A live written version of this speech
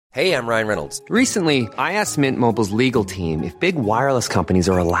Hey, I'm Ryan Reynolds. Recently, I asked Mint Mobile's legal team if big wireless companies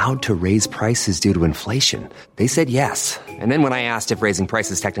are allowed to raise prices due to inflation. They said yes. And then when I asked if raising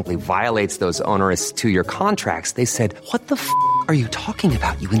prices technically violates those onerous two-year contracts, they said, "What the f*** are you talking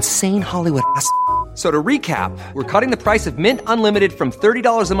about, you insane Hollywood ass?" So to recap, we're cutting the price of Mint Unlimited from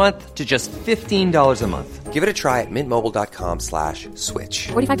 $30 a month to just $15 a month. Give it a try at mintmobile.com/switch.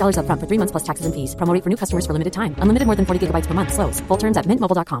 $45 up front for 3 months plus taxes and fees. Promo rate for new customers for limited time. Unlimited more than 40 gigabytes per month. Slows full terms at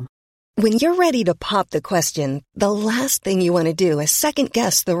mintmobile.com. When you're ready to pop the question, the last thing you want to do is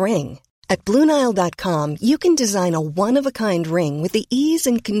second-guess the ring. At BlueNile.com, you can design a one-of-a-kind ring with the ease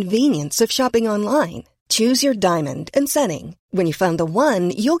and convenience of shopping online. Choose your diamond and setting. When you find the one,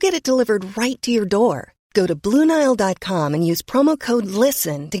 you'll get it delivered right to your door. Go to BlueNile.com and use promo code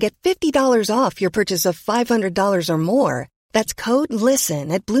LISTEN to get $50 off your purchase of $500 or more. That's code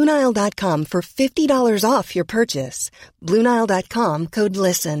LISTEN at BlueNile.com for $50 off your purchase. BlueNile.com, code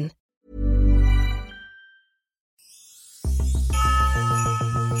LISTEN.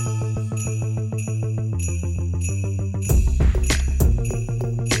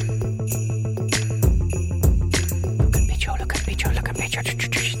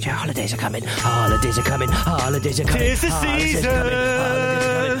 Holidays are coming. Holidays are coming. Holidays are coming. Tis the season.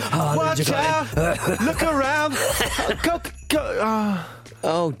 Watch out. Look around. Go.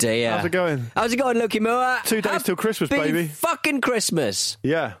 Oh dear. How's it going? How's it going, Lucky Moore? 2 days till Christmas, baby. Fucking Christmas.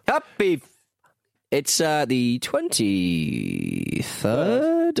 Yeah. Happy. It's the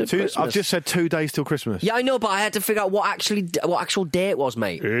 23rd of Christmas. I've just said 2 days till Christmas. Yeah, I know, but I had to figure out what actual day it was,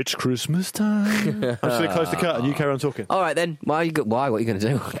 mate. It's Christmas time. I'm just going to close the curtain. You carry on talking. All right, then. Why? What are you going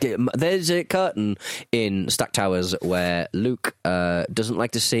to do? There's a curtain in Stack Towers where Luke doesn't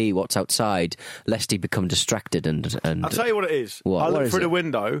like to see what's outside, lest he become distracted. And I'll tell you what it is. What? I What look is through it? the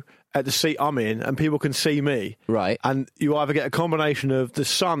window at the seat I'm in, and people can see me. Right. And you either get a combination of the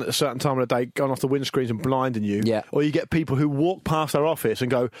sun at a certain time of the day going off the windscreens and blinding you, Yeah. or you get people who walk past our office and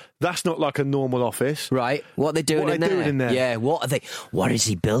go, "That's not like a normal office." Right. What are they doing, What are they doing in there? Yeah, what are they? What is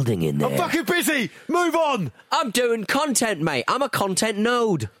he building in there? I'm fucking busy. Move on. I'm doing content, mate. I'm a content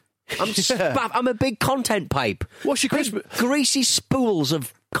node. I'm a big content pipe. What's your Big Christmas? greasy spools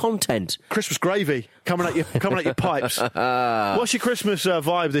of content. Christmas gravy coming at your pipes. What's your Christmas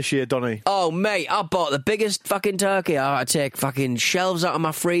vibe this year, Donny? Oh, mate, I bought the biggest fucking turkey. I had to take fucking shelves out of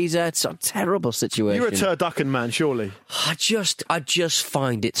my freezer. It's a terrible situation. You're a turducken man, surely. I just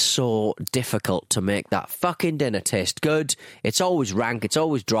find it so difficult to make that fucking dinner taste good. It's always rank. It's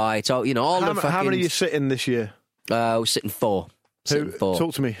always dry. It's all How the fucking. many are you sitting this year? We're sitting four. Four.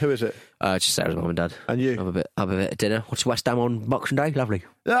 Talk to me. Who is it? Just Sarah's mum and dad. And you? Have a bit of dinner. Watch West Ham on Boxing Day. Lovely.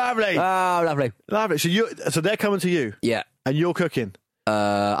 Lovely. Oh, lovely. Lovely. So they're coming to you. Yeah. And you're cooking.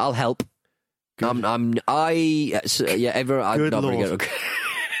 I'll help. Good. Everyone. Good Lord.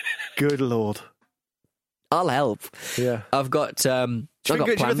 Good Lord. I'll help. Yeah. I've got. Do you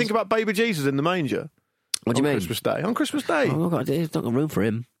ever think about baby Jesus in the manger? What do you mean? On Christmas Day. Oh, there's not got room for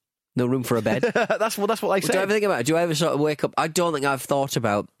him. No room for a bed. That's what they say. Do I ever think about it? Do I ever sort of wake up? I don't think I've thought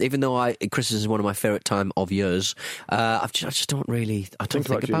about, even though Christmas is one of my favourite time of years, I just don't really, I don't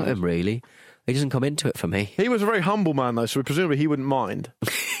think about him really. He doesn't come into it for me. He was a very humble man though, so presumably he wouldn't mind.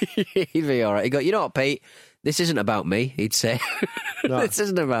 He'd be all right. He'd go, you know what, Pete? This isn't about me, he'd say. No. This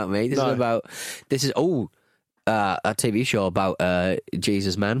isn't about me. This is a TV show about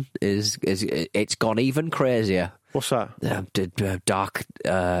Jesus Man it's gone even crazier. What's that? Dark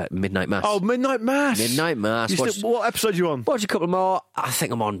Midnight Mass. Oh, Midnight Mass. Midnight Mass. What episode are you on? Watch a couple more. I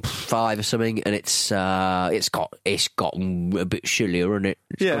think I'm on 5 or something, and it's gotten a bit shillier, isn't it?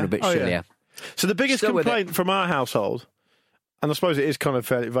 It's gotten a bit shillier. Yeah. So the biggest complaint from our household, and I suppose it is kind of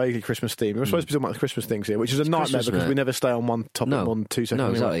fairly vaguely Christmas themed. We're supposed to be talking about the Christmas things here, which is a nightmare Christmas, because we never stay on one topic more than 2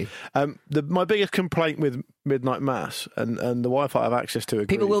 seconds. No, exactly. My biggest complaint with Midnight Mass and the Wi-Fi I have access to.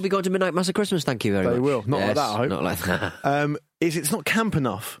 People will be going to Midnight Mass at Christmas. Thank you very much. They will. Not like that, I hope. Not like that. Is it's not camp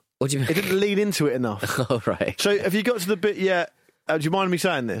enough. What do you mean? It didn't lead into it enough. Oh, right. So have you got to the bit yet? Do you mind me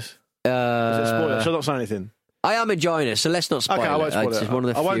saying this? Is it a spoiler? Shall I not say anything? I am enjoying it, so let's not spoil it. Okay, I won't spoil it. One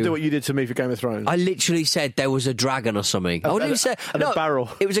of the I won't few... do what you did to me for Game of Thrones. I literally said there was a dragon or something. I wouldn't even say... And a barrel.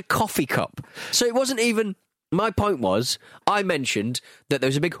 It was a coffee cup. So it wasn't even... My point was, I mentioned that there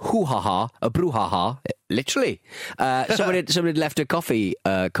was a big hoo-ha-ha, a brouhaha, literally. Somebody had left a coffee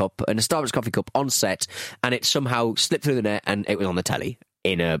cup, and a Starbucks coffee cup on set, and it somehow slipped through the net, and it was on the telly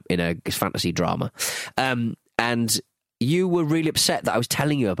in a fantasy drama. And you were really upset that I was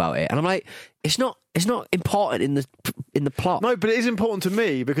telling you about it. And I'm like, it's not important in the in the plot. No, but it is important to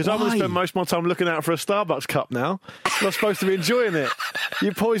me because I'm going to Why? spend most of my time looking out for a Starbucks cup now. I'm not supposed to be enjoying it.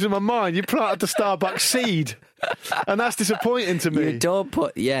 You poisoned my mind. You planted the Starbucks seed. And that's disappointing to me. You don't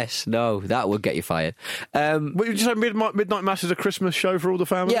put... Yes, no, that would get you fired. What, you just say Midnight Mass is a Christmas show for all the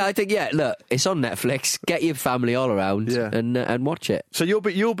family? Yeah, I think, look, it's on Netflix. Get your family all around and watch it. So you'll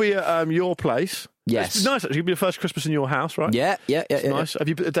be at your place. Yes. It's nice, actually. You'll be the first Christmas in your house, right? Yeah. It's nice. Have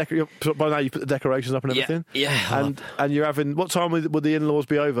you put by now you put the decorations up and everything? Yeah. And you're having... What time would the in-laws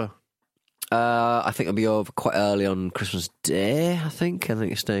be over? I think I'll be over quite early on Christmas Day, I think. I think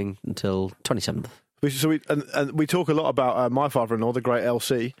you're staying until 27th. So we talk a lot about my father-in-law, the great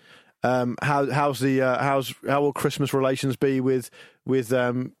LC. How will Christmas relations be with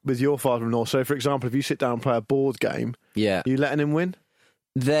your father-in-law? So, for example, if you sit down and play a board game, are you letting him win?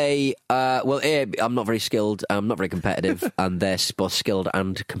 They I'm not very skilled. I'm not very competitive, and they're both skilled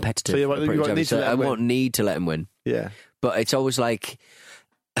and competitive. So you won't need to let him win. I won't need to let him win. Yeah, but it's always like.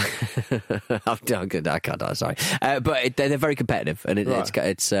 I'm good. I can't. Sorry, but they're very competitive, and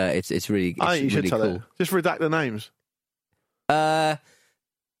it's really. I think you should really tell cool. it. Just redact the names.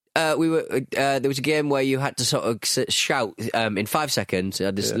 We were. There was a game where you had to sort of shout in 5 seconds.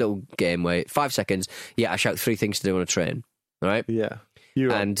 This little game where 5 seconds. I shout 3 things to do on a train. Right. Yeah.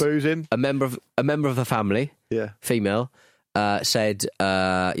 You and boozing. A member of the family. Yeah. Female. Said,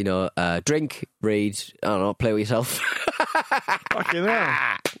 drink, read, I don't know, play with yourself. Fucking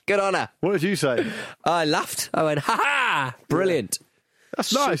hell. Good on her. What did you say? I laughed. I went, ha-ha! Brilliant.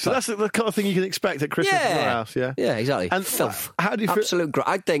 That's nice. So that's the kind of thing you can expect at Christmas in your house, yeah? Yeah, exactly. And filth. How do you feel? Absolute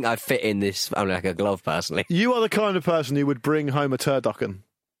I think I'd fit in this family like a glove, personally. You are the kind of person who would bring home a turducken.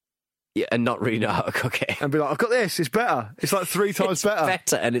 Yeah, and not really know how to cook it. And be like, I've got this, it's better. It's like 3 times better.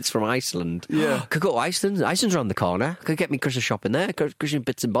 Better, and it's from Iceland. Yeah. Could go to Iceland. Iceland's around the corner. Could get me Christmas shopping there. Christmas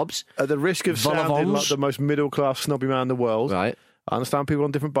bits and bobs. At the risk of sounding like the most middle-class snobby man in the world, right? I understand people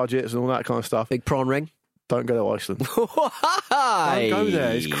on different budgets and all that kind of stuff. Big prawn ring. Don't go to Iceland. Why? Don't go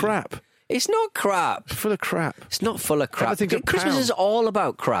there. It's crap. It's not crap. It's full of crap. It's not full of crap. Everything's Christmas is all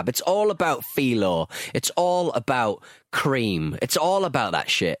about crap. It's all about phyllo. It's all about cream. It's all about that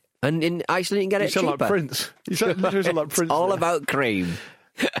shit. And in Iceland, you can get it cheaper. You sound like Prince. You sound like Prince. It's all about cream.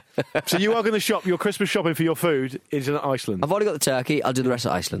 So you are going to shop your Christmas shopping for your food is in Iceland. I've already got the turkey. I'll do the rest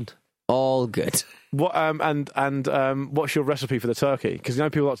at Iceland. All good. What what's your recipe for the turkey? Because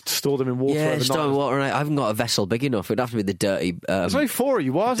people like to store them in water. Yeah, store in water. I haven't got a vessel big enough. It'd have to be the dirty. There's only 4 of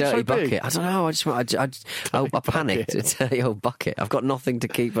you. Why is it so bucket. big? I don't know. I panicked. It's a dirty old bucket. I've got nothing to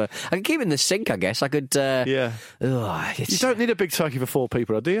keep. I can keep it in the sink. I guess I could. Yeah. You don't need a big turkey for 4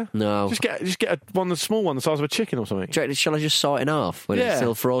 people, do you? No. Just get a small one the size of a chicken or something. Shall I just saw it in half when it's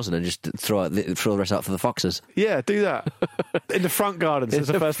still frozen and just throw the rest out for the foxes? Yeah, do that. In the front gardens. It's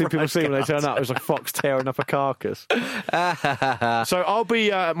the first thing people see when they turn up. It's like a fox tearing up a carcass. So I'll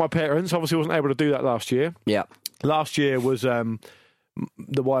be at my parents'. Obviously wasn't able to do that last year. Yeah. Last year was the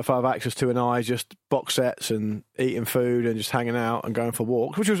Wi-Fi I have access to and I just box sets and eating food and just hanging out and going for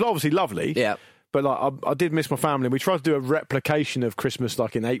walks, which was obviously lovely. Yeah. But I did miss my family. We tried to do a replication of Christmas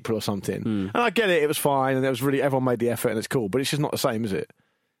like in April or something. And I get it, it was fine and it was really everyone made the effort and it's cool, but it's just not the same, is it?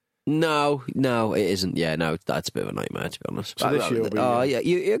 No, it isn't. Yeah, no, that's a bit of a nightmare, to be honest. So this year will be... yeah,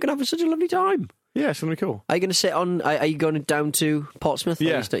 you're going to have such a lovely time. Yeah, it's going to be cool. Are you going to sit on... Are you going down to Portsmouth?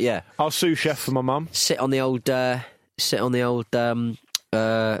 Yeah. Yeah. I'll sous chef for my mum. Sit on the old... what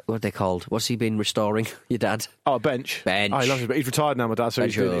are they called? What's he been restoring? Your dad? Oh, a bench. Bench. Oh, he loves it, but he's retired now, my dad, so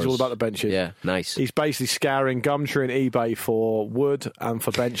he's all about the benches. Yeah, nice. He's basically scouring Gumtree and eBay for wood and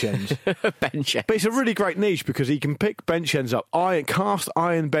for bench ends. Bench ends. But it's a really great niche because he can pick bench ends up. Cast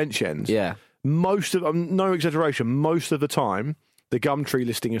iron bench ends. Yeah. Most of... no exaggeration, most of the time, the Gumtree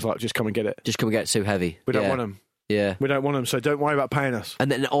listing is like, just come and get it. Just come and get it too heavy. We don't want them. Yeah. We don't want them, so don't worry about paying us.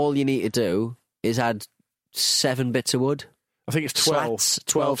 And then all you need to do is add 7 bits of wood. I think it's 12.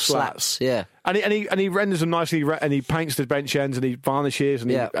 12 slats. Yeah. And he renders them nicely, and he paints the bench ends, and he varnishes,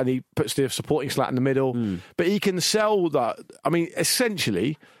 and he puts the supporting slat in the middle. But he can sell that. I mean,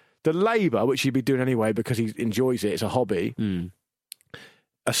 essentially, the labour, which he'd be doing anyway because he enjoys it, it's a hobby,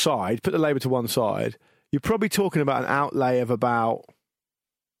 aside, put the labour to one side, you're probably talking about an outlay of about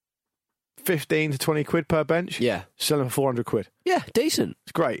 15 to 20 quid per bench. Yeah. Selling for 400 quid. Yeah, decent.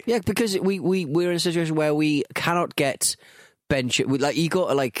 It's great. Yeah, because we're in a situation where we cannot get bench. Like you go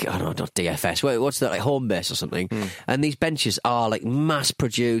to I don't know, not DFS. What's that, like Home Base or something? And these benches are like mass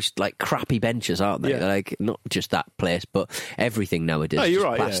produced, like crappy benches, aren't they? Yeah. They're like not just that place, but everything nowadays. Oh, you're is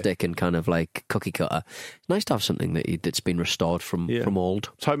right, plastic and kind of like cookie cutter. It's nice to have something that's been restored from old.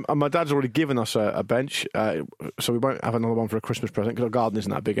 So my dad's already given us a bench, so we won't have another one for a Christmas present because our garden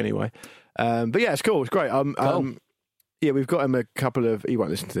isn't that big anyway. But yeah, it's cool. It's great. Cool. Yeah, we've got him a couple of. He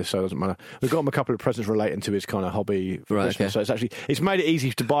won't listen to this, so it doesn't matter. We've got him a couple of presents relating to his kind of hobby for Christmas. Okay. So it's made it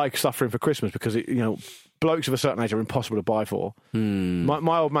easy to buy stuff for him for Christmas because blokes of a certain age are impossible to buy for.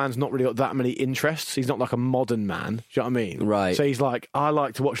 My old man's not really got that many interests. He's not like a modern man. Do you know what I mean? Right. So he's like, I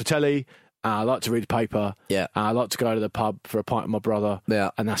like to watch the telly. I like to read the paper. Yeah. I like to go to the pub for a pint with my brother.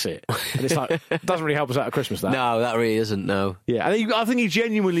 Yeah. And that's it. And it's like, it doesn't really help us out at Christmas, that. No, that really isn't, no. Yeah. I think he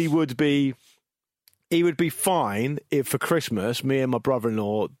genuinely would be. He would be fine if for Christmas, me and my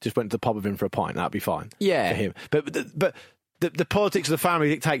brother-in-law just went to the pub with him for a pint. That'd be fine. Yeah. For him. But the politics of the family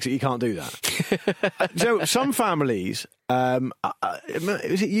dictates that you can't do that. So some families,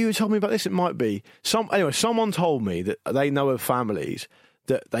 is it you who told me about this? It might be. Someone told me that they know of families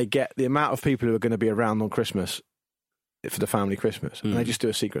that they get the amount of people who are going to be around on Christmas for the family Christmas, and they just do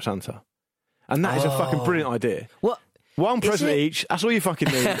a Secret Santa. And that is a fucking brilliant idea. What? One present each. That's all you fucking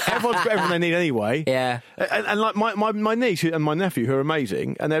need. Everyone's got everything they need anyway. Yeah. And like my niece and my nephew, who are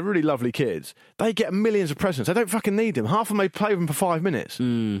amazing, and they're really lovely kids, they get millions of presents. They don't fucking need them. Half of them they play with them for 5 minutes.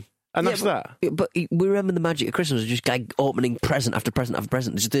 And that's that. But we remember the magic of Christmas, just like opening present after present after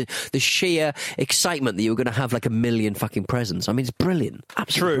present. Just the sheer excitement that you were going to have like a million fucking presents. I mean, it's brilliant.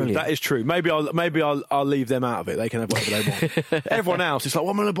 Absolutely brilliant. That is true. Maybe I'll leave them out of it. They can have whatever they want. Everyone else, it's like,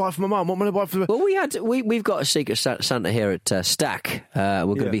 what am I going to buy for my mum? What am I going to buy for? Well, we've got a Secret Santa here at Stack. We're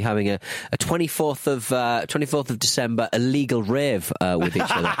going to be having a 24th of December illegal rave with each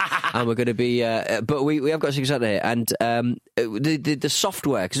other, and we're going to be. But we have got a Secret Santa here, and the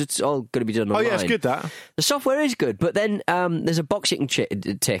software, because it's all going to be done online. Oh yeah, it's good that. The software is good, but then there's a box you can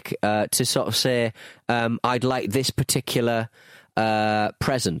tick to sort of say, I'd like this particular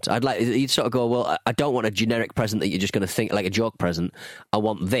present. You'd sort of go, well, I don't want a generic present that you're just going to think like a joke present. I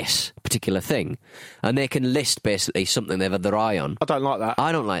want this particular thing. And they can list basically something they've had their eye on. I don't like that.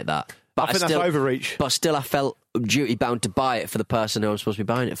 I don't like that. But I think that's overreach. But still, I felt duty bound to buy it for the person who I'm supposed to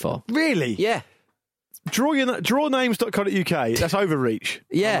be buying it for. Really? Yeah. Drawnames.co.uk. That's overreach.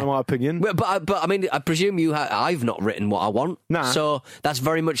 Yeah, in my opinion. But I mean, I presume I've not written what I want. Nah. So that's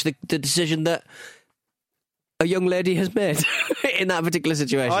very much the decision that a young lady has made in that particular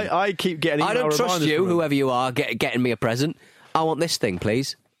situation. I keep getting. I don't trust you, whoever you are, getting me a present. I want this thing,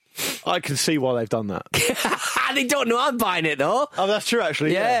 please. I can see why they've done that. They don't know I'm buying it, though. Oh, that's true,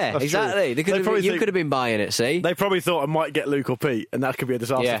 actually. Yeah, that's exactly. True. You could have been buying it, see? They probably thought I might get Luke or Pete, and that could be a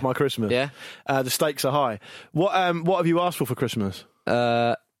disaster for my Christmas. Yeah. The stakes are high. What have you asked for Christmas?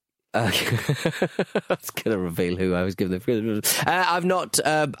 I was going to reveal who I was giving the I've not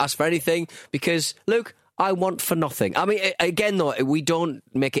asked for anything because, Luke, I want for nothing. I mean, again, though, we don't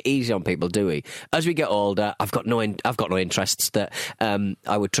make it easy on people, do we? As we get older, I've got no interests that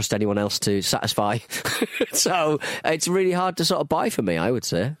I would trust anyone else to satisfy. So it's really hard to sort of buy for me, I would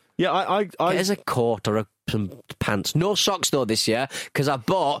say. Yeah, I get us a coat or some pants. No socks though this year because I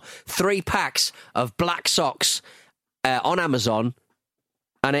bought 3 packs of black socks on Amazon,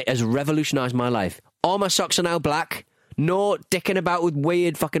 and it has revolutionised my life. All my socks are now black. No dicking about with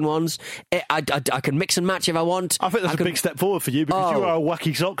weird fucking ones. I can mix and match if I want. I think that's a big step forward for you because you are a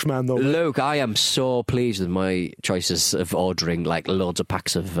wacky socks man, though. Luke, I am so pleased with my choices of ordering like loads of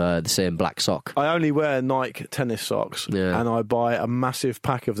packs of the same black sock. I only wear Nike tennis socks, and I buy a massive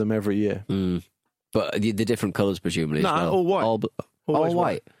pack of them every year. But the different colours, presumably. No, as well. all white. All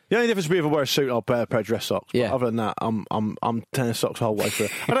white. The only difference would be if I wear a suit, I'll wear a pair of dress socks. Yeah. But other than that, I'm tennis socks the whole way through.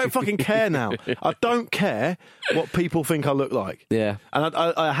 I don't fucking care now. I don't care what people think I look like. Yeah. And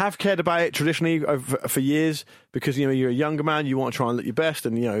I have cared about it traditionally for years because you're a younger man, you want to try and look your best,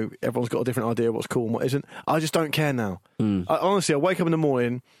 and everyone's got a different idea of what's cool and what isn't. I just don't care now. Honestly, I wake up in the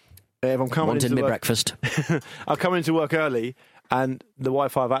morning. If I'm coming wanting into me work, breakfast. I'll come into work early. And the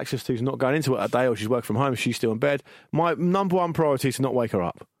Wi-Fi I have access to is not going into it that day, or she's working from home, she's still in bed. My number one priority is to not wake her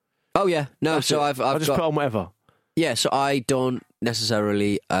up. Oh yeah, no. That's so it. I've just got, put on whatever. Yeah, so I don't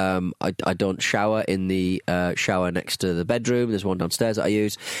necessarily. I don't shower in the shower next to the bedroom. There's one downstairs that I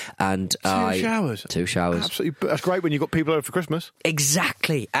use, and Two showers. Absolutely, that's great when you've got people over for Christmas.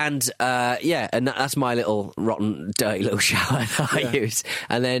 Exactly, and that's my little rotten, dirty little shower that I use,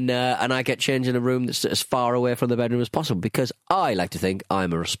 and then and I get changed in a room that's as far away from the bedroom as possible because I like to think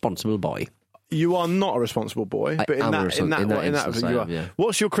I'm a responsible boy. You are not a responsible boy, but in that you are. Yeah.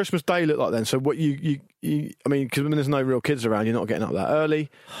 What's your Christmas day look like then? So what you I mean, because when there's no real kids around, you're not getting up that early.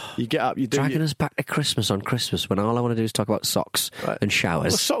 You get up, you do. Dragging us back to Christmas on Christmas when all I want to do is talk about socks and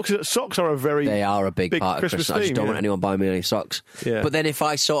showers. Well, socks are they are a big part of Christmas. Theme, I just don't want anyone buying me any socks. Yeah. But then if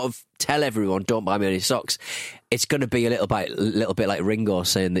I sort of tell everyone don't buy me any socks, it's going to be a little bit like Ringo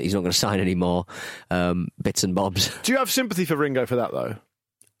saying that he's not going to sign any more bits and bobs. Do you have sympathy for Ringo for that though?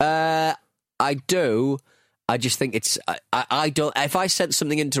 I do. I just think it's. I don't. If I sent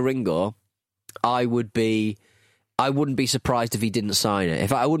something into Ringo, I wouldn't be surprised if he didn't sign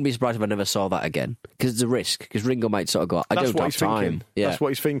it. I wouldn't be surprised if I never saw that again, because it's a risk. Because Ringo might sort of go, I don't have time. Thinking. Yeah. That's what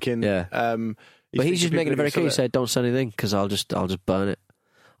he's thinking. Yeah. But he's just making it very clear. He said, "Don't send anything because I'll just burn it.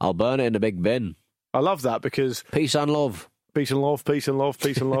 I'll burn it in a big bin." I love that because peace and love, peace and love, peace and love,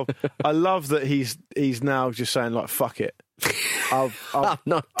 peace and love. I love that he's now just saying like, "Fuck it, I'm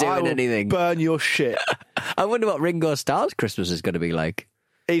not doing anything. Burn your shit." I wonder what Ringo Starr's Christmas is going to be like.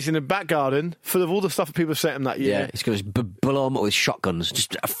 He's in a back garden full of all the stuff that people have sent him that year. Yeah, he's going to blow him up with shotguns,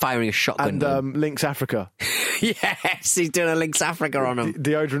 just firing a shotgun. And Lynx Africa. Yes, he's doing a Lynx Africa on him.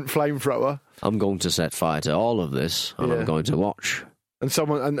 Deodorant flamethrower. I'm going to set fire to all of this, and I'm going to watch. And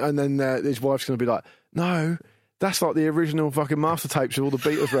someone, and then his wife's going to be like, "No, that's like the original fucking master tapes of all the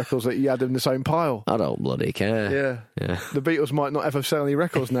Beatles records that you had in the same pile." I don't bloody care. Yeah. The Beatles might not ever sell any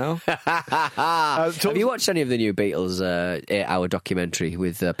records now. Have you watched any of the new Beatles 8-hour documentary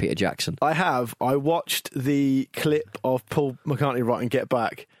with Peter Jackson? I have. I watched the clip of Paul McCartney writing "Get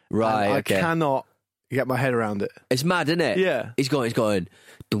Back." Right. I cannot get my head around it. It's mad, isn't it? Yeah. He's going.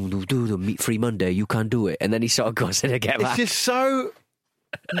 Do meat free Monday. You can't do it, and then he sort of goes in and Get Back. It's just so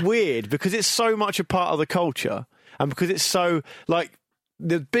weird because it's so much a part of the culture, and because it's so like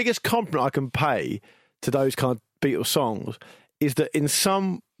the biggest compliment I can pay to those kind of Beatles songs is that in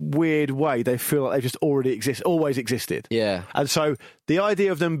some weird way they feel like they just always existed. Yeah. And so the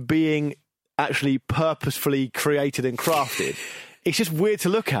idea of them being actually purposefully created and crafted, it's just weird to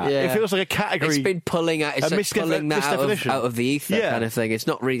look at. Yeah. It feels like a category. It's been pulling that out of the ether kind of thing. It's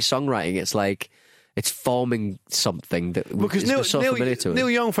not really songwriting. It's like it's forming something that because is so familiar to us. Neil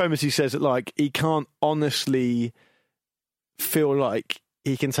Young famously says that like he can't honestly feel like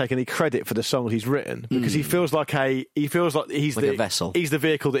he can take any credit for the songs he's written because he feels like he's like a vessel. He's the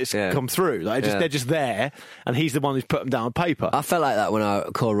vehicle that it's come through. Like they're just there, and he's the one who's put them down on paper. I felt like that when I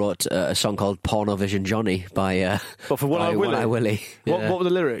co-wrote a song called "Pornovision Johnny" by for One Eye Willie. Yeah. What were the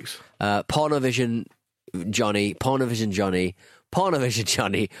lyrics? Pornovision Johnny, Pornovision Johnny, Pornovision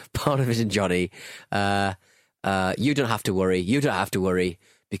Johnny, Pornovision Johnny. You don't have to worry. You don't have to worry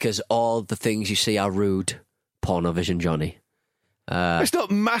because all the things you see are rude. Pornovision Johnny. It's not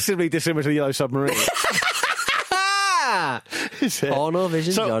massively dissimilar to the Yellow Submarine. Is it?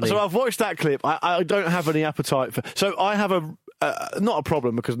 Pornovision Johnny. So I've watched that clip. I don't have any appetite for. So I have not a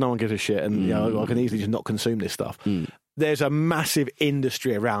problem because no one gives a shit, and you know I can easily just not consume this stuff. There's a massive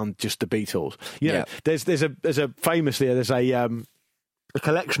industry around just the Beatles. You know, there's a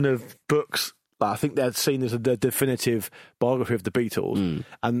collection of books. I think they're seen as the definitive biography of the Beatles,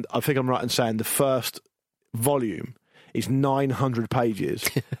 and I think I'm right in saying the first volume is 900 pages,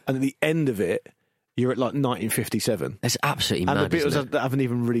 and at the end of it, you're at like 1957. It's absolutely mad. And the Beatles haven't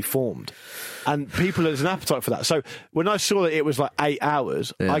even really formed. And there's an appetite for that. So when I saw that it was like 8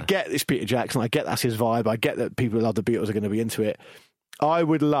 hours, I get it's Peter Jackson, I get that's his vibe, I get that people who love the Beatles are going to be into it. I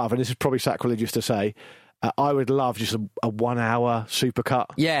would love, and this is probably sacrilegious to say, I would love just a 1 hour supercut.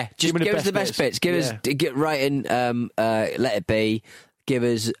 Yeah, just give us the best bits. Give us, get right in, Let It Be, give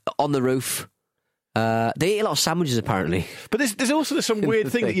us On the Roof. They eat a lot of sandwiches apparently, but there's also some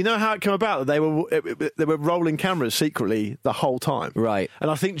weird thing that you know how it came about that they were rolling cameras secretly the whole time, right? And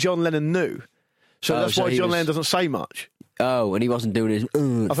I think John Lennon knew, so that's why John Lennon doesn't say much. Oh, and he wasn't doing his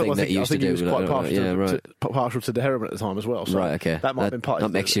thing that he used to do. He was quite partial to the heroin at the time as well. So right, okay, that might have been part. That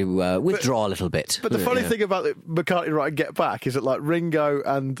makes you withdraw a little bit. But the funny thing about McCartney writing "Get Back" is that like Ringo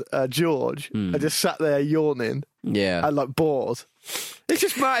and George are just sat there yawning, and like bored. It's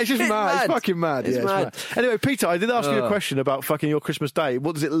just mad. It's just mad. It's fucking mad. It's mad. Anyway, Peter, I did ask you a question about fucking your Christmas day.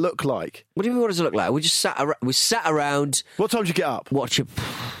 What does it look like? What do you mean? What does it look like? We just sat around. What time did you get up?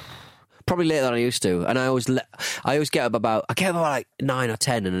 Probably later than I used to, and I always get up about like 9 or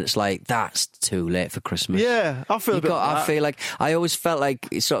 10, and it's like that's too late for Christmas. Yeah, I feel like I always felt like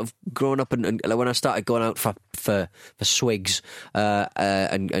it's sort of growing up, and when I started going out for swigs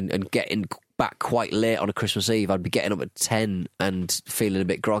and getting back quite late on a Christmas Eve, I'd be getting up at 10 and feeling a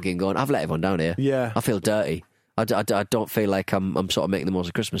bit groggy and going, I've let everyone down here. Yeah, I feel dirty. I don't feel like I'm sort of making the most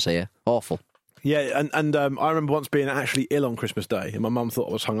of Christmas here. Awful. Yeah, and I remember once being actually ill on Christmas Day, and my mum thought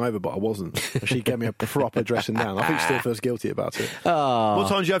I was hungover, but I wasn't. And she gave me a proper dressing down. I think she still feels guilty about it. Oh. What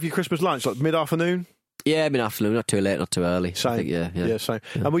time do you have your Christmas lunch? Like mid-afternoon? Yeah, mid-afternoon. Not too late, not too early. Same. I think, yeah, same.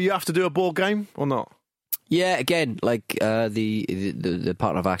 Yeah. And will you have to do a board game or not? Yeah, again, like the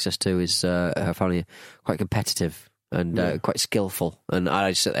partner I've access to is her family quite competitive and quite skillful, and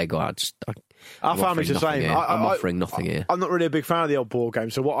I just sit there and go, our family's the same. I'm offering nothing here. I'm not really a big fan of the old board game,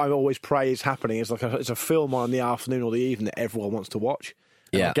 so what I always pray is happening is like it's a film on in the afternoon or the evening that everyone wants to watch.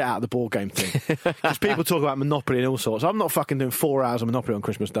 Yeah. Get out of the board game thing. Because people talk about Monopoly and all sorts. I'm not fucking doing 4 hours of Monopoly on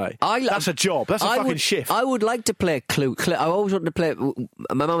Christmas Day. That's a job. That's a fucking shift. I would like to play Clue. I always wanted to play.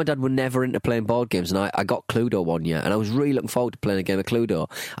 My mum and dad were never into playing board games, and I got Cluedo one year, and I was really looking forward to playing a game of Cluedo.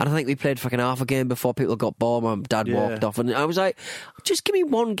 And I think we played fucking half a game before people got bored. My dad walked off, and I was like, just give me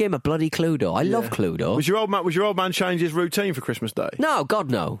one game of bloody Cluedo. I love Cluedo. Was your old man change his routine for Christmas Day? No, God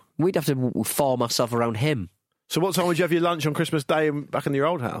no. We'd have to form ourselves around him. So what time would you have your lunch on Christmas Day back in your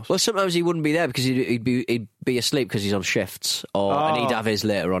old house? Well, sometimes he wouldn't be there because he'd be asleep because he's on shifts, and he'd have his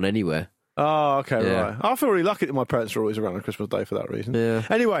later on anyway. Oh, okay, right. I feel really lucky that my parents are always around on Christmas Day for that reason. Yeah.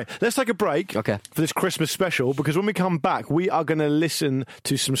 Anyway, let's take a break for this Christmas special, because when we come back, we are going to listen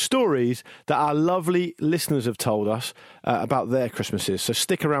to some stories that our lovely listeners have told us about their Christmases. So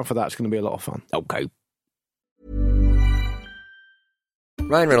stick around for that. It's going to be a lot of fun. Okay.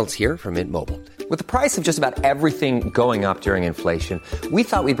 Ryan Reynolds here from Mint Mobile. With the price of just about everything going up during inflation, we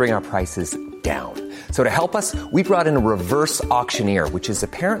thought we'd bring our prices down. So to help us, we brought in a reverse auctioneer, which is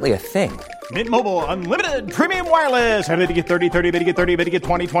apparently a thing. Mint Mobile Unlimited Premium Wireless. How to get 30, 30, bit to get 30, bit to get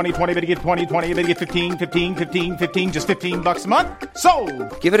 20, 20, 20, bit to get 20, 20, bit to get 15, 15, 15, 15, just $15 a month?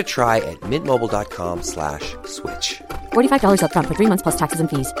 Sold! Give it a try at mintmobile.com/switch. $45 up front for 3 months plus taxes and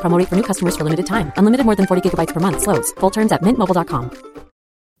fees. Promo rate for new customers for limited time. Unlimited more than 40 gigabytes per month. Slows full terms at mintmobile.com.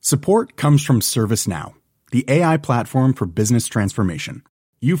 Support comes from ServiceNow, the AI platform for business transformation.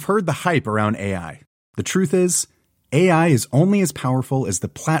 You've heard the hype around AI. The truth is, AI is only as powerful as the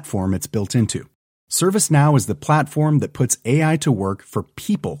platform it's built into. ServiceNow is the platform that puts AI to work for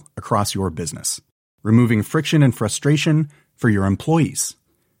people across your business, removing friction and frustration for your employees,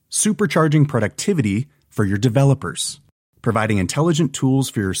 supercharging productivity for your developers, providing intelligent tools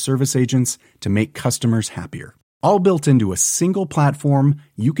for your service agents to make customers happier. All built into a single platform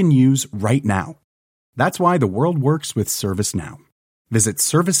you can use right now. That's why the world works with ServiceNow. Visit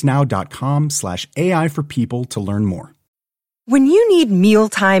servicenow.com/AI for people to learn more. When you need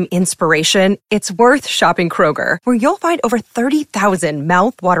mealtime inspiration, it's worth shopping Kroger, where you'll find over 30,000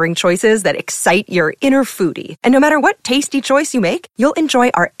 mouth-watering choices that excite your inner foodie. And no matter what tasty choice you make, you'll enjoy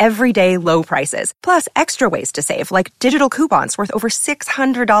our everyday low prices, plus extra ways to save, like digital coupons worth over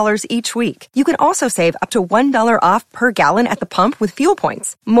 $600 each week. You can also save up to $1 off per gallon at the pump with fuel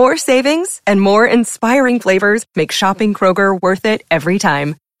points. More savings and more inspiring flavors make shopping Kroger worth it every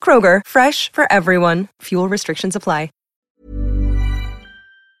time. Kroger, fresh for everyone. Fuel restrictions apply.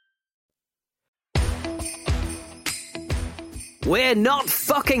 We're Not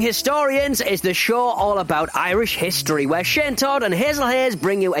Fucking Historians is the show all about Irish history, where Shane Todd and Hazel Hayes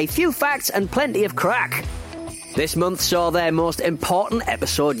bring you a few facts and plenty of crack. This month saw their most important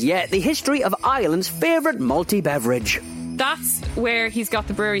episode yet, the history of Ireland's favourite malty beverage. That's where he's got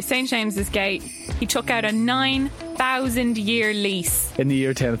the brewery, St. James's Gate. He took out a 9,000-year lease. In the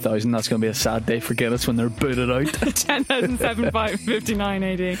year 10,000, that's going to be a sad day for Guinness when they're booted out. 10,759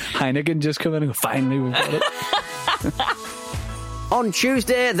 AD. Heineken just come in and go, finally, we've got it. On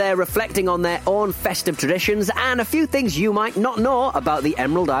Tuesday, they're reflecting on their own festive traditions and a few things you might not know about the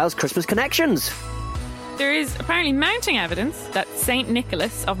Emerald Isle's Christmas connections. There is apparently mounting evidence that St.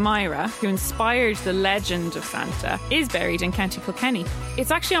 Nicholas of Myra, who inspired the legend of Santa, is buried in County Kilkenny.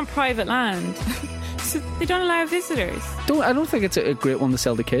 It's actually on private land, so they don't allow visitors. I don't think it's a great one to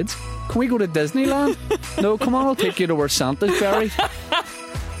sell to kids. Can we go to Disneyland? No, come on, I'll take you to where Santa's buried.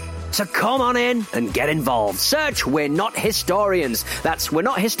 So come on in and get involved. Search We're Not Historians. That's We're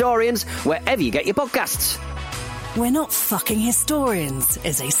Not Historians wherever you get your podcasts. We're Not Fucking Historians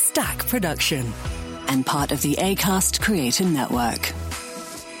is a Stack production and part of the Acast Creator Network.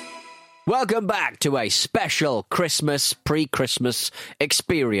 Welcome back to a special Christmas, pre-Christmas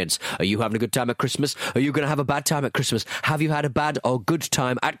experience. Are you having a good time at Christmas? Are you going to have a bad time at Christmas? Have you had a bad or good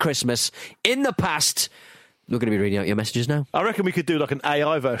time at Christmas in the past? We're going to be reading out your messages now. I reckon we could do like an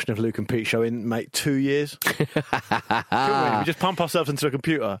AI version of Luke and Pete show in, mate, 2 years. Couldn't we? We just pump ourselves into a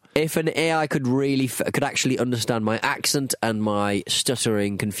computer. If an AI could really could actually understand my accent and my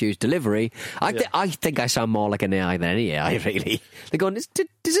stuttering, confused delivery, I think I sound more like an AI than any AI, really. They're going, is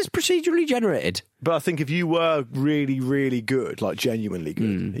this procedurally generated? But I think if you were really, really good, like genuinely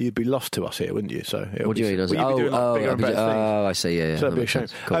good, you'd be lost to us here, wouldn't you? So what do you mean? I see, yeah. So that'd be a shame.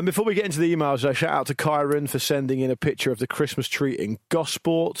 Cool. Before we get into the emails, shout out to Kyron for sending in a picture of the Christmas tree in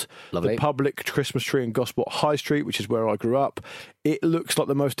Gosport, the public Christmas tree in Gosport High Street, which is where I grew up. It looks like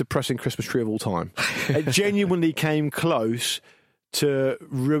the most depressing Christmas tree of all time. It genuinely came close to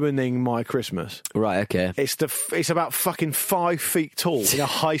ruining my Christmas. Right, okay. It's about fucking 5 feet tall in a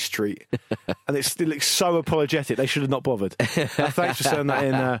high street, and it looks so apologetic. They should have not bothered. Thanks for sending that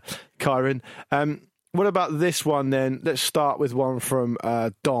in, Kyron. What about this one then? Let's start with one from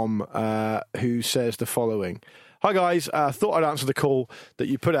Dom, who says the following. Hi guys, thought I'd answer the call that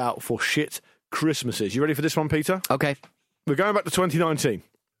you put out for shit Christmases. You ready for this one, Peter? Okay. We're going back to 2019.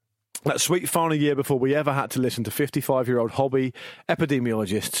 That sweet final year before we ever had to listen to 55-year-old hobby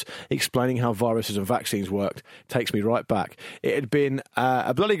epidemiologists explaining how viruses and vaccines worked. Takes me right back. It had been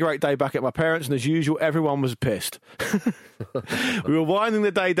a bloody great day back at my parents', and as usual, everyone was pissed. We were winding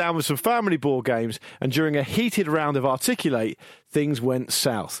the day down with some family board games, and during a heated round of Articulate, things went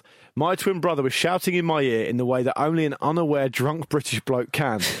south. My twin brother was shouting in my ear in the way that only an unaware drunk British bloke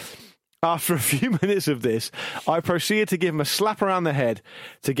can. After a few minutes of this, I proceeded to give him a slap around the head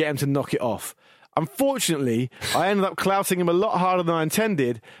to get him to knock it off. Unfortunately, I ended up clouting him a lot harder than I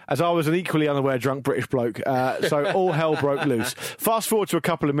intended, as I was an equally unaware drunk British bloke, so all hell broke loose. Fast forward to a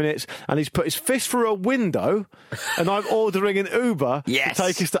couple of minutes, and he's put his fist through a window, and I'm ordering an Uber to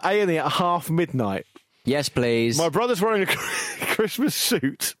take us to A&E at midnight. Yes, please. My brother's wearing a Christmas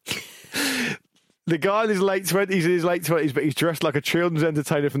suit. The guy in his late 20s, but he's dressed like a children's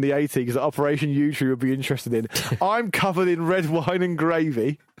entertainer from the 80s that Operation Yewtree would be interested in. I'm covered in red wine and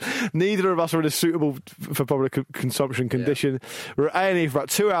gravy. Neither of us are in a suitable for public consumption condition. We're at A&E for about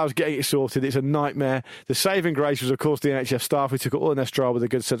 2 hours getting it sorted. It's a nightmare. The saving grace was, of course, the NHS staff who took it all in their stride with a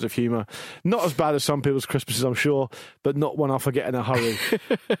good sense of humour. Not as bad as some people's Christmases, I'm sure, but not one I'll forget in a hurry.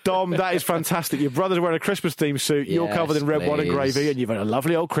 Dom, that is fantastic. Your brother's wearing a Christmas-themed suit. You're covered in red wine and gravy, and you've had a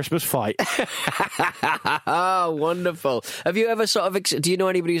lovely old Christmas fight. Oh, wonderful. Have you ever do you know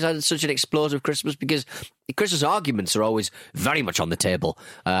anybody who's had such an explosive Christmas? Because Christmas arguments are always very much on the table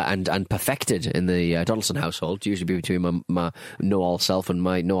and perfected in the Donaldson household, usually between my know-all self and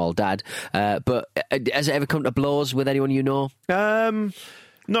my know-all dad. But has it ever come to blows with anyone you know? No,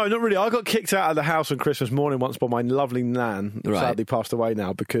 not really. I got kicked out of the house on Christmas morning once by my lovely nan, who sadly passed away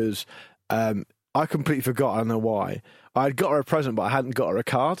now, because I completely forgot, I don't know why. I had got her a present, but I hadn't got her a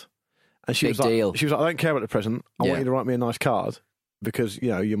card. And she was like, I don't care about the present. I want you to write me a nice card because, you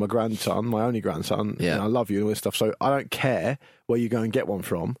know, you're my grandson, my only grandson, and I love you and all this stuff. So I don't care where you go and get one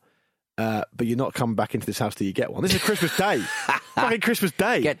from, but you're not coming back into this house till you get one. This is Christmas Day. Fucking Christmas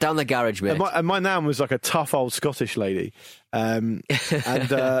Day. Get down the garage, mate. And my nan was like a tough old Scottish lady. So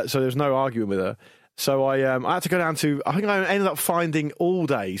there was no arguing with her. So I had to go down to, I think I ended up finding All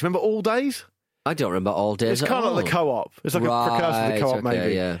Days. Remember All Days? I don't remember All Days. It's kind of like the Co-op. It's like a precursor to the Co-op,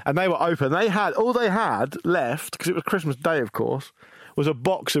 maybe. Yeah. And they were open. All they had left, because it was Christmas Day, of course, was a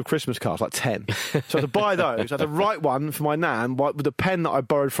box of Christmas cards, like 10. So I had to buy those. I had to write one for my nan with a pen that I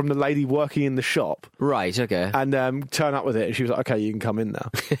borrowed from the lady working in the shop. Right, okay. And turn up with it. And she was like, okay, you can come in now.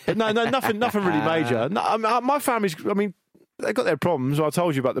 But no, nothing really major. No, my family's, they've got their problems. I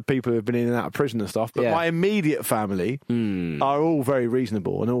told you about the people who've been in and out of prison and stuff. But my immediate family are all very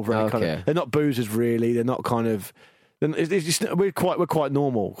reasonable and all very kind of. They're not boozers, really. They're not kind of. It's just, we're quite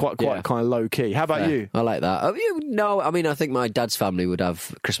normal, quite kind of low key. How about you? I like that. I think my dad's family would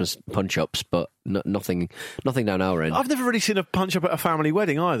have Christmas punch ups, but nothing down our end. I've never really seen a punch up at a family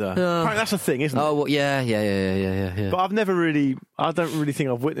wedding either. Apparently that's a thing, isn't it? Oh, well, yeah. But I've never really. I don't really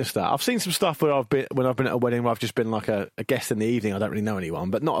think I've witnessed that. I've seen some stuff when I've been at a wedding where I've just been like a guest in the evening. I don't really know anyone,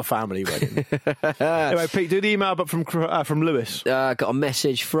 but not a family wedding. Anyway, Pete, do the email, but from Lewis. Got a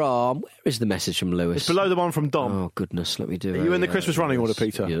message from. Where is the message from Lewis? It's below the one from Dom. Oh goodness, let me do it. Are you in the Christmas running order,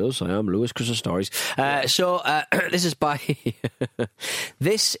 Peter? Yes, I am. Lewis Christmas Stories. This is by.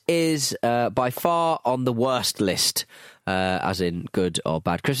 This is by far on the worst list. As in good or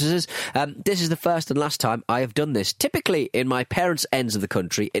bad Christmases. This is the first and last time I have done this. Typically, in my parents' ends of the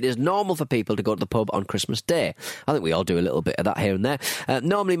country, it is normal for people to go to the pub on Christmas Day. I think we all do a little bit of that here and there.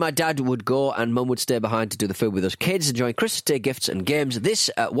 Normally, my dad would go and mum would stay behind to do the food with us kids, enjoying Christmas Day gifts and games.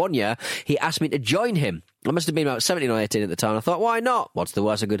 This one year, he asked me to join him. I must have been about 17 or 18 at the time. I thought, why not? What's the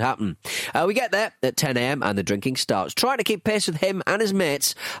worst that could happen? We get there at 10 a.m. and the drinking starts. Trying to keep pace with him and his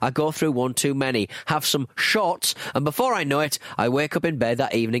mates, I go through one too many, have some shots, and before I know it, I wake up in bed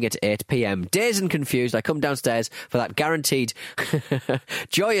that evening at 8 p.m. Dazed and confused, I come downstairs for that guaranteed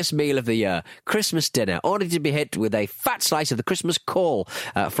joyous meal of the year, Christmas dinner, only to be hit with a fat slice of the Christmas coal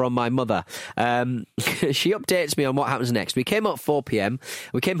from my mother. She updates me on what happens next. We came home at 4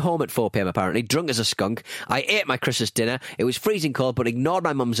 p.m. apparently, drunk as a skunk. I ate my Christmas dinner. It was freezing cold, but ignored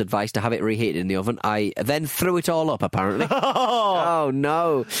my mum's advice to have it reheated in the oven. I then threw it all up, apparently. Oh,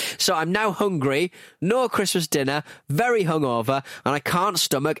 no. So I'm now hungry, no Christmas dinner, very hungover, and I can't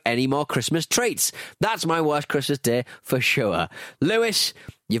stomach any more Christmas treats. That's my worst Christmas day for sure. Lewis,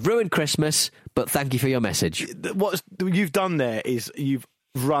 you've ruined Christmas, but thank you for your message. What you've done there is you've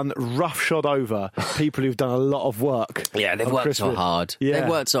run roughshod over people who've done a lot of work. Yeah, they've worked so hard. Yeah. They've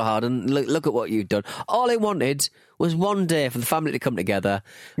worked so hard, and look at what you've done. All they wanted was one day for the family to come together,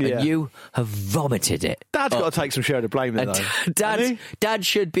 and you have vomited it. Dad's got to take some share of the blame there, though. Dad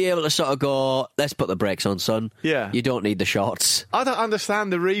should be able to sort of go, let's put the brakes on, son. Yeah. You don't need the shots. I don't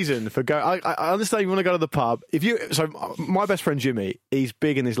understand the reason for going. I understand you want to go to the pub. So my best friend Jimmy, he's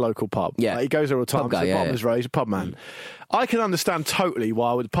big in his local pub. Yeah. He goes there all the time. Pub guy, He's a bottomless road. He's a pub man. I can understand totally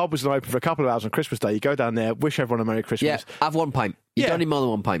why the pub was open for a couple of hours on Christmas Day. You go down there, wish everyone a Merry Christmas. Yeah, have 1 pint. You don't need more than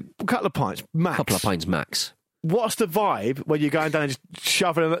 1 pint. A couple of pints, max. A couple of pints, max. What's the vibe when you're going down and just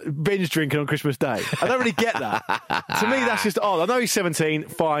shoving binge drinking on Christmas Day? I don't really get that. To me, that's just odd. I know he's 17,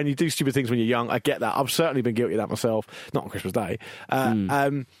 fine, you do stupid things when you're young. I get that. I've certainly been guilty of that myself. Not on Christmas Day.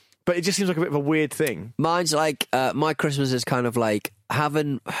 But it just seems like a bit of a weird thing. Mine's like, my Christmas is kind of like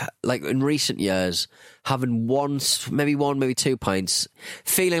having, like in recent years, having maybe 2 pints,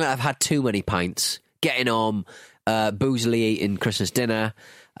 feeling like I've had too many pints, getting home, boozily eating Christmas dinner,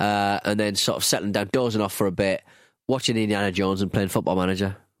 and then sort of settling down, dozing off for a bit, watching Indiana Jones and playing Football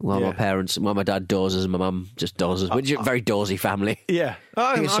Manager. While my dad dozes and my mum just dozes. We're a very dozy family. Yeah.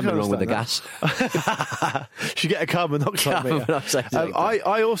 I think there's something wrong with the gas. Should get a carbon monoxide meter.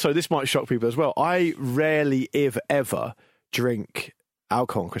 I also, this might shock people as well, I rarely, if ever, drink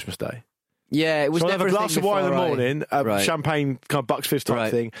alcohol on Christmas Day. Yeah, it was never a glass of wine in the morning, champagne kind of Bucks Fizz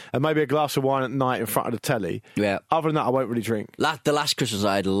type thing, and maybe a glass of wine at night in front of the telly. Yeah. Other than that, I won't really drink. The last Christmas,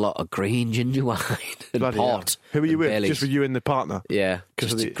 I had a lot of green ginger wine and port. Who were you with? Just with you and the partner? Yeah,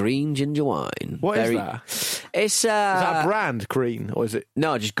 just green ginger wine. What is that? It's is that a brand, green, or is it?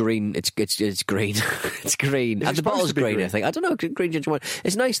 No, just green. It's green. It's green. And the bottle's green, I think. I don't know. Green ginger wine.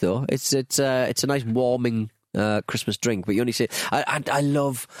 It's nice though. It's a nice warming Christmas drink, but you only see. I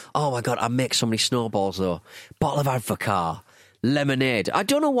love. Oh my god, I make so many snowballs though. Bottle of Advocaat, lemonade. I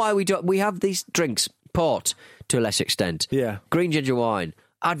don't know why we have these drinks. Port to a less extent. Yeah. Green ginger wine,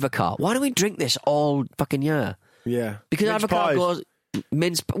 Advocaat. Why do we drink this all fucking year? Yeah. Because Advocaat goes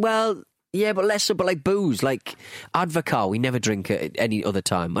mince. Well. Yeah, but less so, but like booze, like Advocaat, we never drink at any other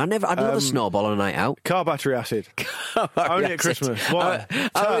time. I'd love a snowball on a night out. Car battery acid. Only at Christmas. Why?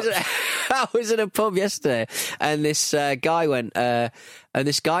 I was in a pub yesterday, and this guy went, and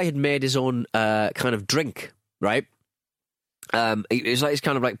this guy had made his own kind of drink, right? It was like this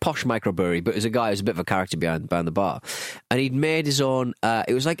kind of like posh microbrewery, but it was a guy who was a bit of a character behind the bar, and he'd made his own.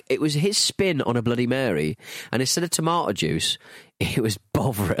 It was his spin on a Bloody Mary, and instead of tomato juice, it was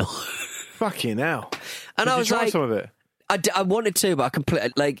Bovril. Fucking hell! And Did I was you try like, some of it? I wanted to, but I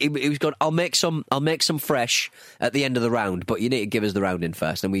completely like. He was going. I'll make some fresh at the end of the round, but you need to give us the round in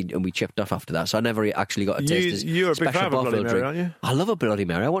first, and we chipped off after that. So I never actually got a taste. You're a big fan of a Bloody Mary, aren't you? I love a Bloody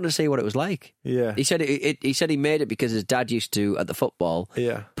Mary. I wanted to see what it was like. Yeah. He said he said he made it because his dad used to at the football.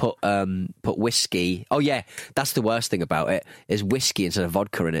 Yeah. Put whiskey. Oh yeah, that's the worst thing about it is whiskey instead of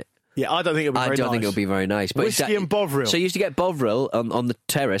vodka in it. Yeah, I don't think it'll be very nice. But whiskey and Bovril. So he used to get Bovril on the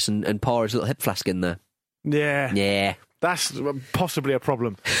terrace and pour his little hip flask in there. Yeah. Yeah. That's possibly a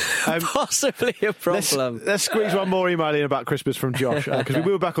problem. Possibly a problem. Let's squeeze one more email in about Christmas from Josh, because we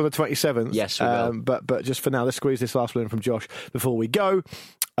will be back on the 27th. Yes, we will. But just for now, let's squeeze this last one in from Josh before we go.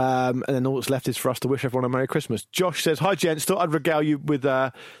 And then all that's left is for us to wish everyone a Merry Christmas. Josh says, "Hi, gents. Thought I'd regale you with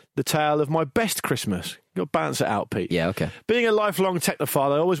the tale of my best Christmas." You've got to balance it out, Pete. Yeah, okay. Being a lifelong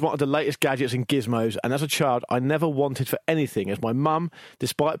technophile, I always wanted the latest gadgets and gizmos, and as a child, I never wanted for anything, as my mum,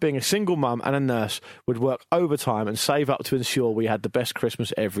 despite being a single mum and a nurse, would work overtime and save up to ensure we had the best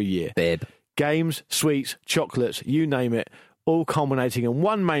Christmas every year. Babe. Games, sweets, chocolates, you name it, all culminating in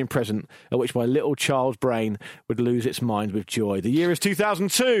one main present at which my little child's brain would lose its mind with joy. The year is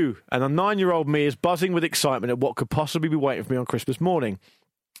 2002, and a 9-year-old me is buzzing with excitement at what could possibly be waiting for me on Christmas morning.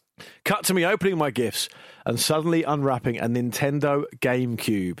 Cut to me opening my gifts and suddenly unwrapping a Nintendo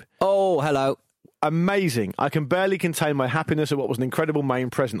GameCube. Oh, hello. Amazing. I can barely contain my happiness at what was an incredible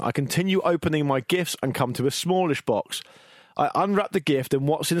main present. I continue opening my gifts and come to a smallish box. I unwrap the gift and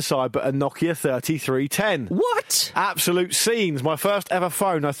what's inside but a Nokia 3310. What? Absolute scenes. My first ever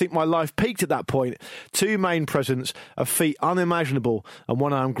phone. I think my life peaked at that point. 2 main presents, a feat unimaginable, and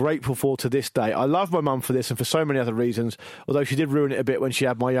one I am grateful for to this day. I love my mum for this and for so many other reasons, although she did ruin it a bit when she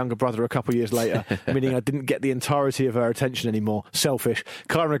had my younger brother a couple of years later, meaning I didn't get the entirety of her attention anymore. Selfish.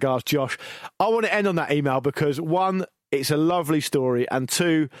 Kind regards, Josh. I want to end on that email because 1, it's a lovely story, and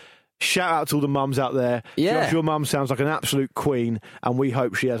 2, shout out to all the mums out there. Yeah. Josh, your mum sounds like an absolute queen, and we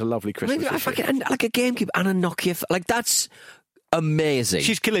hope she has a lovely Christmas. Like a GameCube and a Nokia. Like, that's amazing.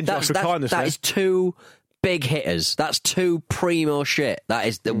 She's killing Josh for kindness. That is 2 big hitters. That's 2 primo shit. That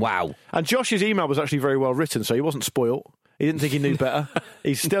is wow. And Josh's email was actually very well written, so he wasn't spoilt. He didn't think he knew better.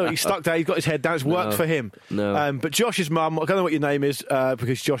 He stuck down. He's got his head down. It's worked for him. No. But Josh's mum, I don't know what your name is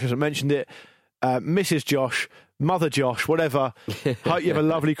because Josh hasn't mentioned it. Mrs. Josh, Mother Josh, whatever. Hope you have a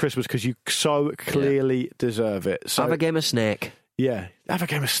lovely Christmas because you so clearly deserve it. So, have a game of Snake. Yeah, have a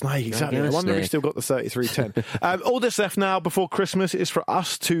game of Snake, exactly. I wonder if he's still got the 3310. All that's left now before Christmas is for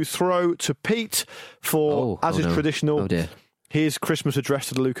us to throw to Pete for, as is traditional, his Christmas address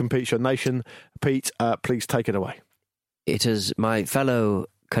to the Luke and Pete Show Nation. Pete, please take it away. It is my fellow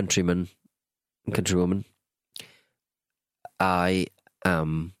countryman and countrywoman. I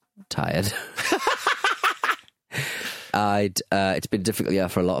am tired. It's been a difficult year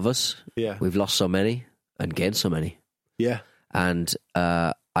for a lot of us. Yeah. We've lost so many and gained so many. Yeah. And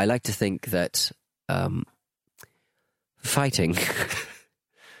I like to think that fighting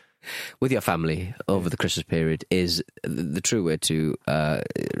with your family over the Christmas period is the true way to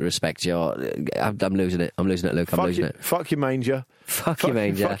respect your... I'm losing it. I'm losing it, Luke. I'm losing it. Fuck your manger. Fuck your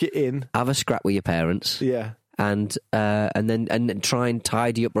manger. Fuck your inn. Have a scrap with your parents. Yeah. And then try and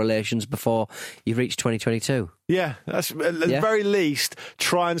tidy up relations before you reach 2022. Yeah, that's at the very least.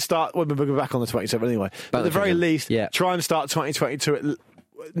 Try and start. Well, we're going back on the 27th anyway. But at the very least, try and start 2022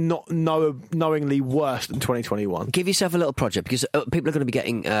 not knowingly worse than 2021. Give yourself a little project because people are going to be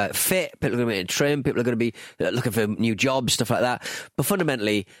getting fit. People are going to be getting trim. People are going to be looking for new jobs, stuff like that. But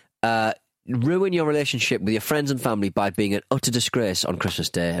fundamentally, ruin your relationship with your friends and family by being an utter disgrace on Christmas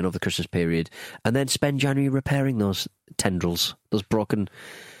Day and over the Christmas period, and then spend January repairing those tendrils, those broken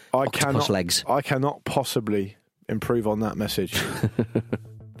octopus legs. I cannot possibly improve on that message.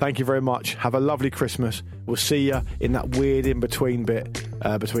 Thank you very much. Have a lovely Christmas. We'll see you in that weird in-between bit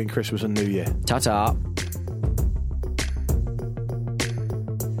between Christmas and New Year. Ta-ta.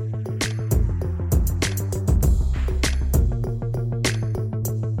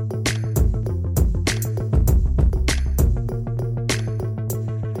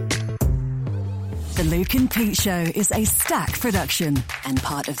 The Luke and Pete Show is a Stack production and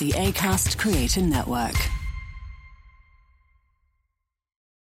part of the Acast Creator Network.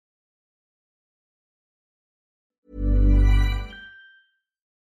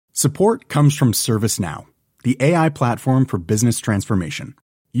 Support comes from ServiceNow, the AI platform for business transformation.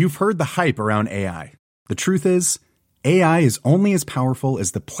 You've heard the hype around AI. The truth is, AI is only as powerful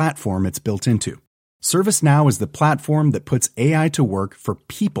as the platform it's built into. ServiceNow is the platform that puts AI to work for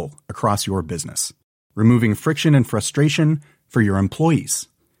people across your business, removing friction and frustration for your employees,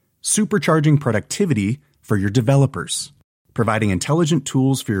 supercharging productivity for your developers, providing intelligent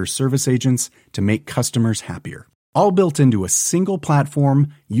tools for your service agents to make customers happier. All built into a single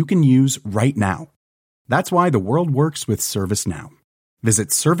platform you can use right now. That's why the world works with ServiceNow.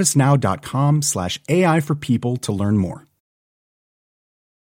 Visit servicenow.com/AI for people to learn more.